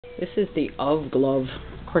This is the Ove Glove.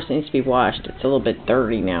 Of course, it needs to be washed. It's a little bit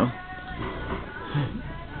dirty now.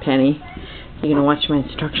 Penny, you gonna watch my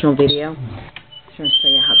instructional video? I'm gonna show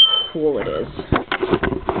you how cool it is.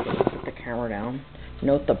 Put the camera down.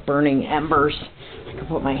 Note the burning embers. I can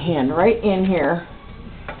put my hand right in here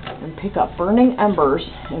and pick up burning embers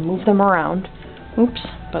and move them around. Oops,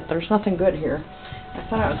 but there's nothing good here. I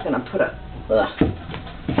thought I was gonna put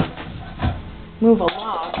move a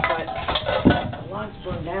log, but the log's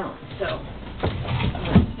burned down, so I'm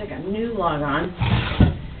gonna stick a new log on.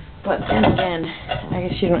 But then again, I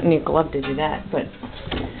guess you don't need a glove to do that, but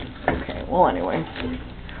okay, well anyway.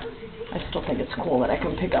 I still think it's cool that I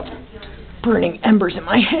can pick up burning embers in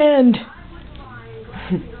my hand.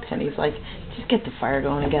 Penny's like, just get the fire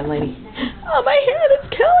going again, lady. Oh, my hand is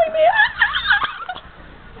killing me!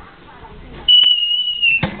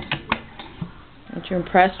 Aren't you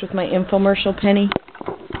impressed with my infomercial, Penny?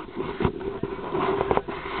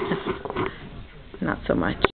 Not so much.